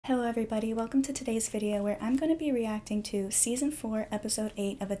Hello everybody, welcome to today's video where I'm going to be reacting to Season 4, Episode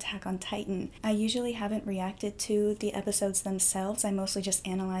 8 of Attack on Titan. I usually haven't reacted to the episodes themselves, I mostly just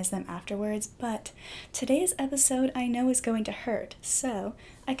analyze them afterwards, but today's episode I know is going to hurt, so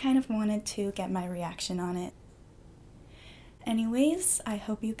I kind of wanted to get my reaction on it. Anyways, I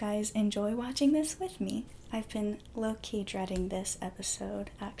hope you guys enjoy watching this with me. I've been low-key dreading this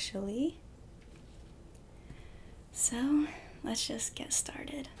episode, actually. So, let's just get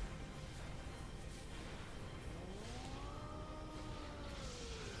started.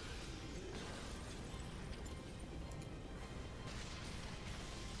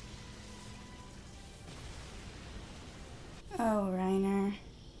 Oh, Reiner.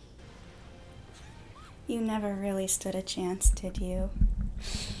 You never really stood a chance, did you?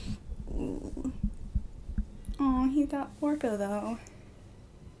 Ooh. Aw, he got Orca though.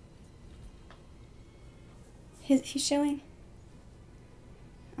 He's showing?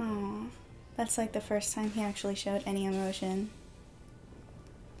 Aw, that's like the first time he actually showed any emotion.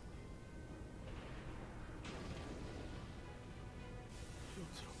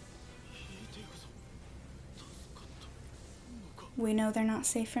 We know they're not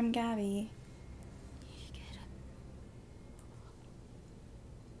safe from Gabby.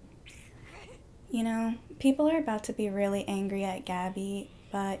 You know, people are about to be really angry at Gabby,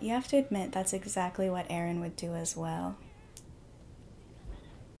 but you have to admit that's exactly what Eren would do as well.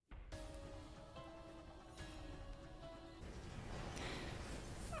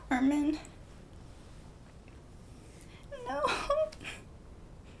 Armin. No.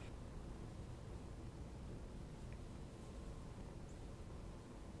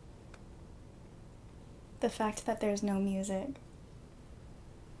 The fact that there's no music.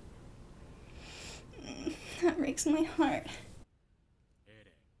 That breaks my heart.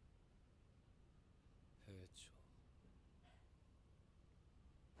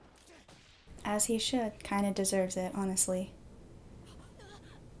 As he should. Kinda deserves it, honestly.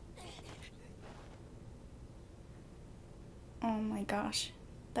 Oh my gosh.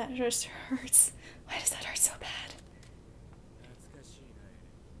 That just hurts. Why does that hurt so bad?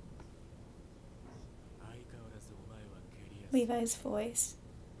 Levi's voice.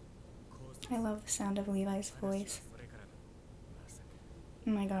 I love the sound of Levi's voice.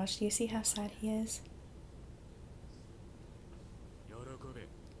 Oh my gosh, do you see how sad he is?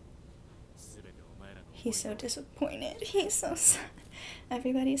 He's so disappointed. He's so sad.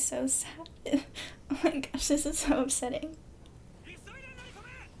 Everybody's so sad. Oh my gosh, this is so upsetting.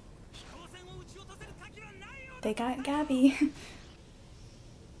 They got Gabby.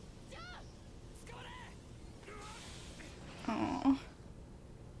 Aww.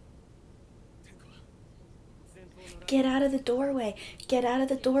 Get out of the doorway. Get out of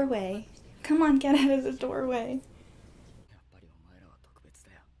the doorway. Come on, get out of the doorway.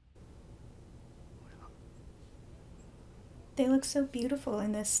 They look so beautiful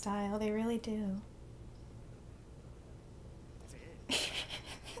in this style. They really do.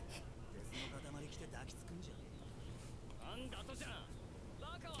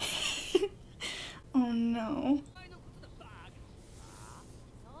 Oh no.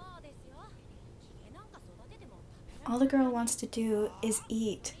 All the girl wants to do is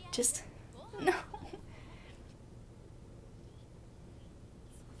eat. Just, no.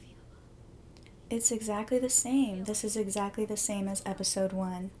 It's exactly the same. This is exactly the same as episode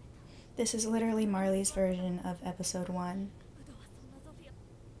 1. This is literally Marley's version of episode 1.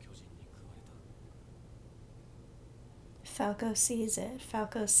 Falco sees it.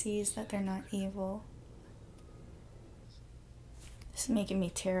 Falco sees that they're not evil. This is making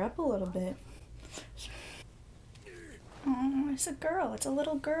me tear up a little bit. Oh, it's a girl. It's a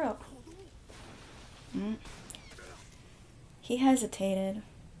little girl. He hesitated.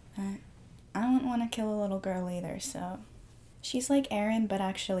 I don't want to kill a little girl either, so... She's like Eren, but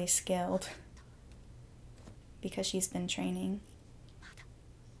actually skilled. Because she's been training.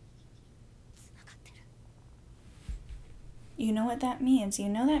 You know what that means. You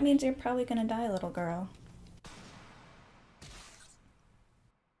know that means you're probably gonna die, little girl.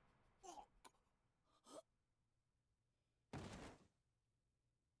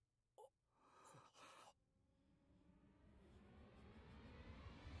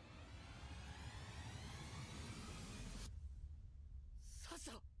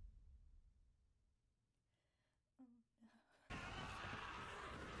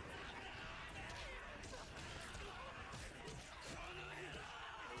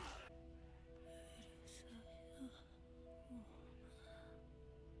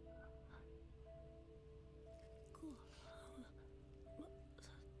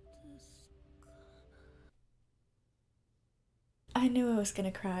 I knew I was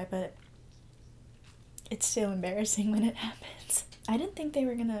gonna cry, but it's still embarrassing when it happens. I didn't think they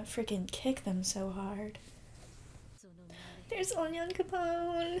were gonna freaking kick them so hard. There's Onyeon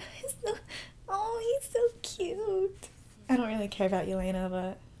Capone. Oh, he's so cute. I don't really care about Yelena,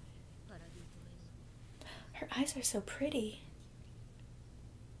 but her eyes are so pretty.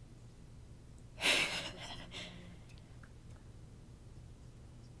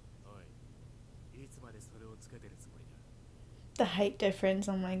 The height difference,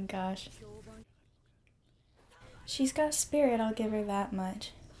 oh my gosh. She's got spirit, I'll give her that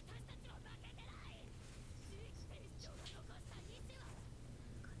much.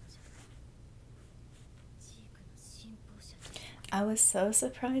 I was so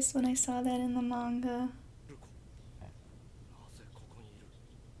surprised when I saw that in the manga.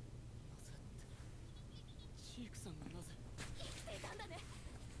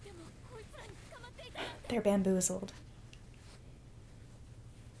 They're bamboozled.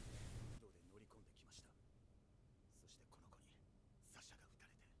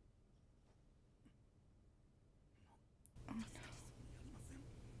 Oh no.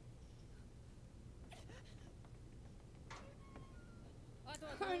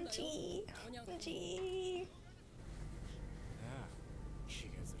 Hanji. Hanji.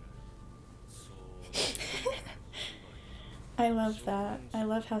 I love that. I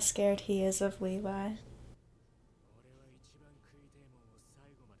love how scared he is of Levi.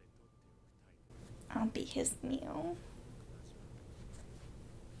 I'll be his meal.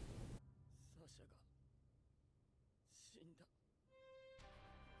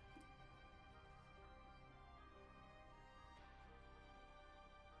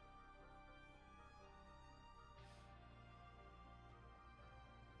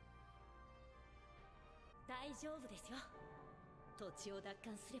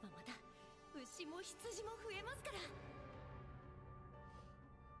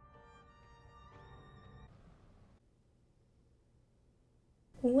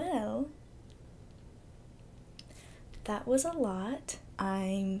 Well, that was a lot.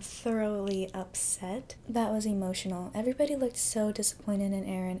 I'm thoroughly upset. That was emotional. Everybody looked so disappointed in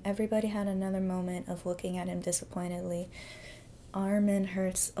Eren. Everybody had another moment of looking at him disappointedly. Armin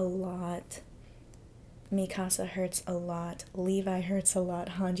hurts a lot. Mikasa hurts a lot. Levi hurts a lot.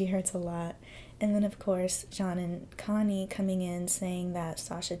 Hanji hurts a lot. And then, of course, Jean and Connie coming in saying that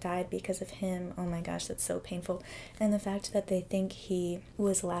Sasha died because of him. Oh my gosh, that's so painful. And the fact that they think he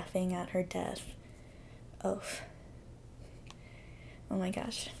was laughing at her death. Oh. Oh my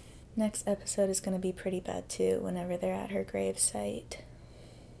gosh. Next episode is going to be pretty bad too, whenever they're at her gravesite.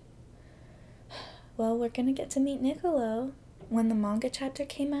 Well, we're going to get to meet Niccolo. When the manga chapter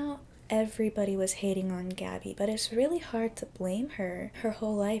came out, everybody was hating on Gabby, but it's really hard to blame her. Her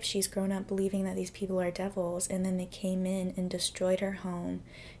whole life she's grown up believing that these people are devils, and then they came in and destroyed her home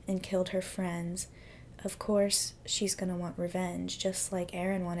and killed her friends. Of course, she's gonna want revenge, just like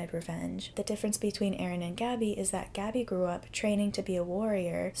Eren wanted revenge. The difference between Eren and Gabby is that Gabby grew up training to be a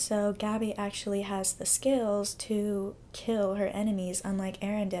warrior, so Gabby actually has the skills to kill her enemies, unlike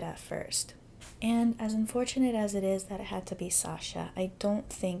Eren did at first. And as unfortunate as it is that it had to be Sasha, I don't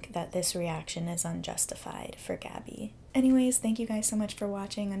think that this reaction is unjustified for Gabby. Anyways, thank you guys so much for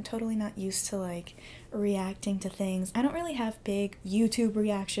watching. I'm totally not used to like reacting to things. I don't really have big YouTube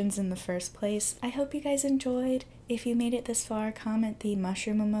reactions in the first place. I hope you guys enjoyed. If you made it this far, comment the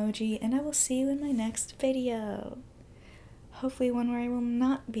mushroom emoji, and I will see you in my next video. Hopefully one where I will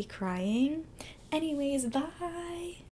not be crying. Anyways, bye!